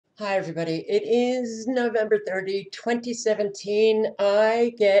Hi, everybody. It is November 30, 2017.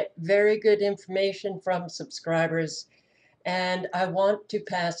 I get very good information from subscribers, and I want to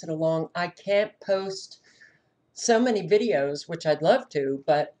pass it along. I can't post so many videos, which I'd love to,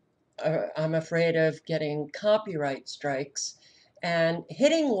 but I'm afraid of getting copyright strikes. And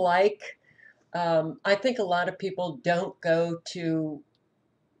hitting like, I think a lot of people don't go to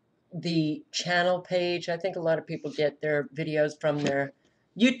the channel page. I think a lot of people get their videos from their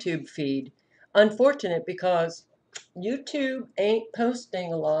YouTube feed. Unfortunate because YouTube ain't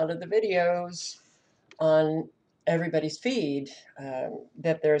posting a lot of the videos on everybody's feed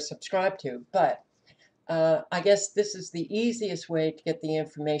that they're subscribed to. But I guess this is the easiest way to get the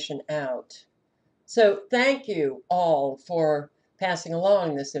information out. So thank you all for passing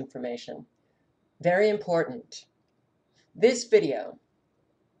along this information. Very important. This video,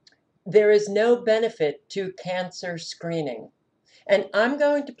 there is no benefit to cancer screening. And I'm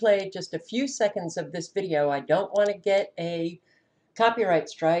going to play just a few seconds of this video. I don't want to get a copyright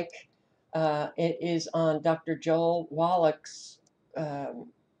strike. It is on Dr. Joel Wallach's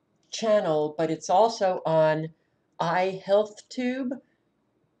channel, but it's also on iHealthTube,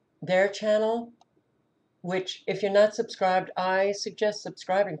 their channel, which if you're not subscribed, I suggest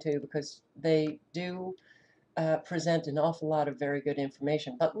subscribing to because they do present an awful lot of very good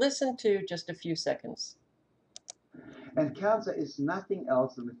information. But listen to just a few seconds. And cancer is nothing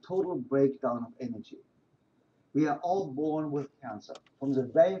else than a total breakdown of energy. We are all born with cancer. From the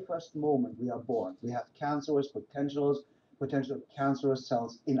very first moment we are born, we have potential cancerous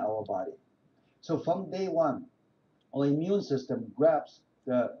cells in our body. So from day one, our immune system grabs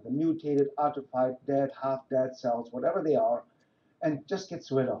the mutated, atrophied, dead, half-dead cells, whatever they are, and just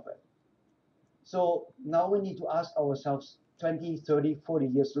gets rid of it. So now we need to ask ourselves 20, 30, 40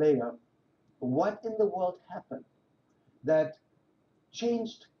 years later, what in the world happened that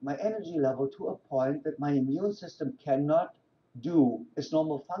changed my energy level to a point that my immune system cannot do its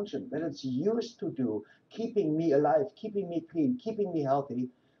normal function that it's used to do, keeping me alive, keeping me clean, keeping me healthy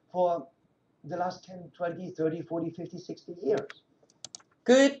for the last 10, 20, 30, 40, 50, 60 years.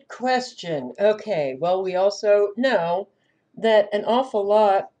 Good question. Okay, well, we also know that an awful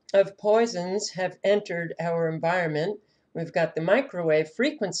lot of poisons have entered our environment. We've got the microwave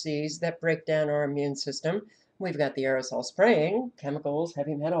frequencies that break down our immune system. We've got the aerosol spraying, chemicals,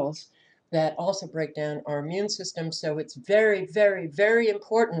 heavy metals that also break down our immune system. So it's very, very, very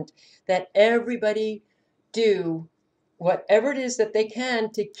important that everybody do whatever it is that they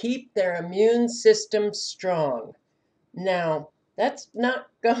can to keep their immune system strong. Now, that's not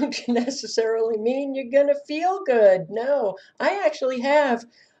going to necessarily mean you're going to feel good. No, I actually have,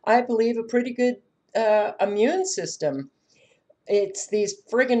 I believe, a pretty good immune system. It's these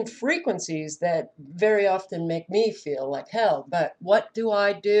friggin' frequencies that very often make me feel like hell. But what do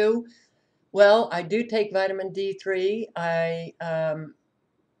I do? Well, I do take vitamin D3.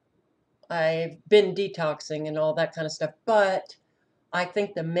 I've been detoxing and all that kind of stuff. But I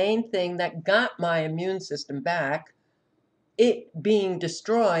think the main thing that got my immune system back, it being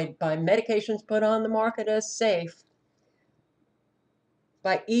destroyed by medications put on the market as safe,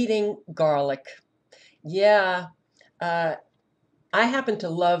 by eating garlic. Yeah, uh, I happen to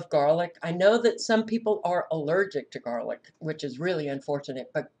love garlic. I know that some people are allergic to garlic, which is really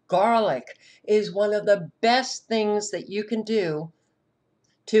unfortunate, but garlic is one of the best things that you can do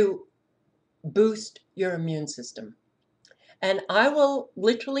to boost your immune system. And I will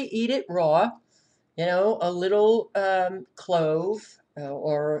literally eat it raw, a little clove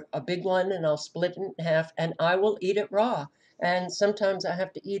or a big one, and I'll split it in half, and I will eat it raw. And sometimes I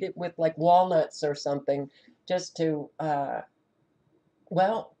have to eat it with like walnuts or something just to,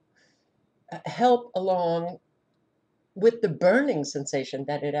 well, help along with the burning sensation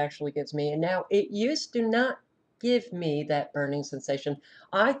that it actually gives me. And now it used to not give me that burning sensation.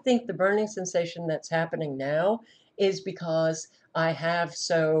 I think the burning sensation that's happening now is because I have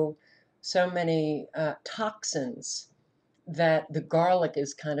so many toxins that the garlic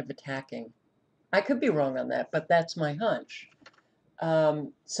is kind of attacking. I could be wrong on that, but that's my hunch.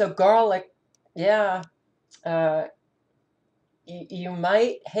 So garlic, yeah, uh, you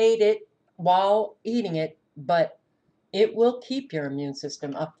might hate it while eating it, but it will keep your immune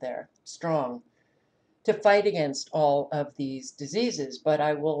system up there strong to fight against all of these diseases. But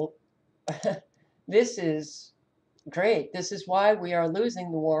I will, this is great. This is why we are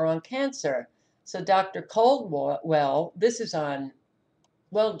losing the war on cancer. So Dr. Coldwell, this is on,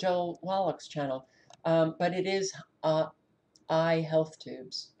 well, Joel Wallach's channel, but it is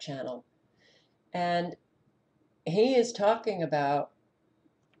iHealthTube's channel. And he is talking about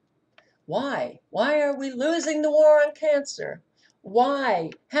why? Why are we losing the war on cancer?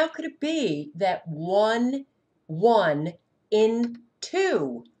 Why? How could it be that one in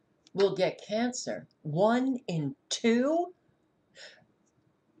two will get cancer? 1 in 2?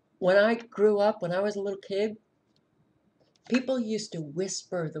 When I grew up, when I was a little kid, people used to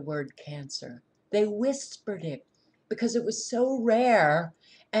whisper the word cancer. They whispered it because it was so rare,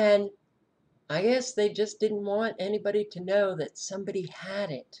 and I guess they just didn't want anybody to know that somebody had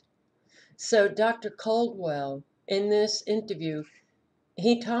it. So Dr. Caldwell, in this interview,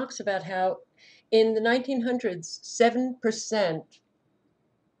 he talks about how in the 1900s, 7%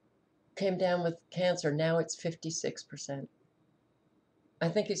 came down with cancer. Now it's 56%. I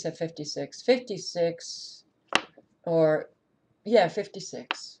think he said 56. 56, or yeah,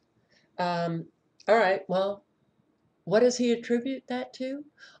 56. All right, well, what does he attribute that to?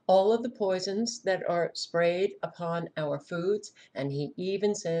 All of the poisons that are sprayed upon our foods, and he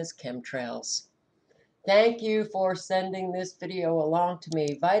even says chemtrails. Thank you for sending this video along to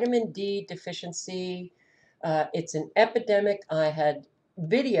me. Vitamin D deficiency, it's an epidemic. I had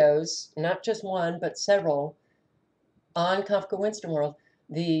videos, not just one, but several, on Kafka Winston World,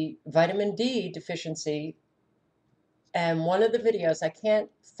 the vitamin D deficiency. And one of the videos, I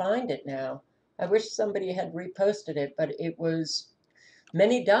can't find it now. I wish somebody had reposted it, but it was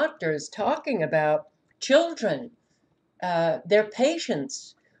many doctors talking about children, their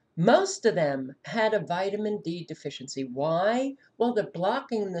patients. Most of them had a vitamin D deficiency. Why? Well, they're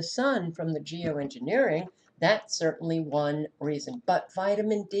blocking the sun from the geoengineering. That's certainly one reason. But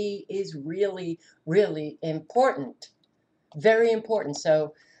vitamin D is really, really important. Very important.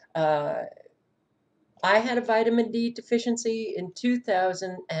 So I had a vitamin D deficiency in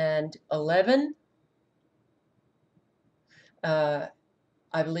 2011. I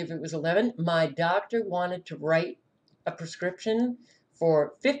believe it was 11. My doctor wanted to write a prescription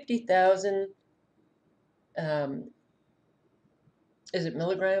for 50,000, is it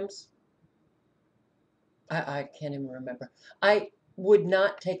milligrams? I can't even remember. I would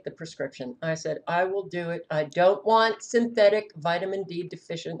not take the prescription. I said, I will do it. I don't want synthetic vitamin D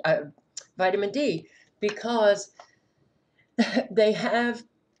deficient, vitamin D, because they have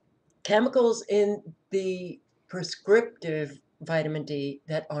chemicals in the prescriptive vitamin D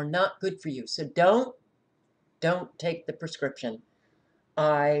that are not good for you. So don't take the prescription.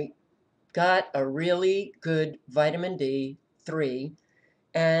 I got a really good vitamin D3,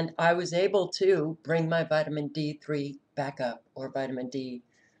 and I was able to bring my vitamin D3 back up, or vitamin D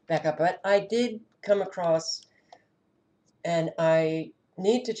back up. But I did come across, and I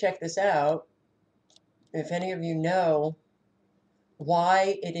need to check this out, if any of you know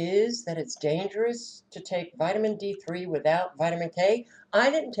why it is that it's dangerous to take vitamin D3 without vitamin K.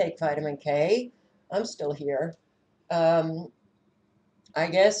 I didn't take vitamin K. I'm still here. I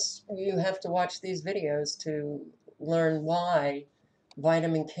guess you have to watch these videos to learn why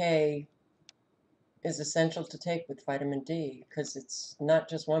vitamin K is essential to take with vitamin D, because it's not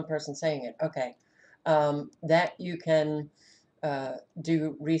just one person saying it. Okay, that you can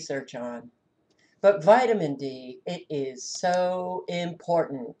do research on. But vitamin D, it is so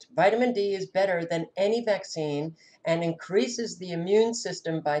important. Vitamin D is better than any vaccine and increases the immune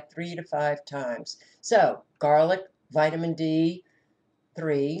system by 3 to 5 times. So garlic, vitamin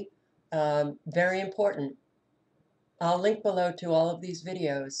D3, very important. I'll link below to all of these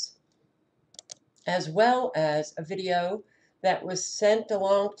videos, as well as a video that was sent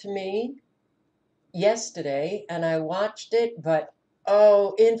along to me yesterday, and I watched it, but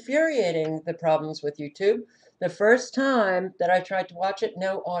oh, infuriating, the problems with YouTube. The first time that I tried to watch it,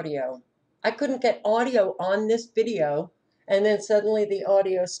 no audio. I couldn't get audio on this video, and then suddenly the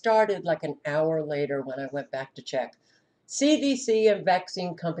audio started like an hour later when I went back to check. CDC and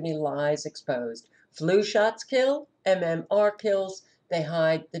vaccine company lies exposed. Flu shots kill, MMR kills, they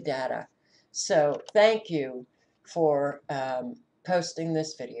hide the data. So thank you for posting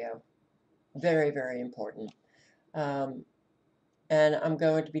this video. Very, very important. And I'm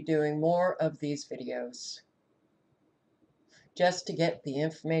going to be doing more of these videos just to get the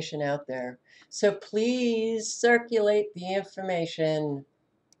information out there. So please circulate the information.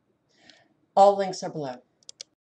 All links are below.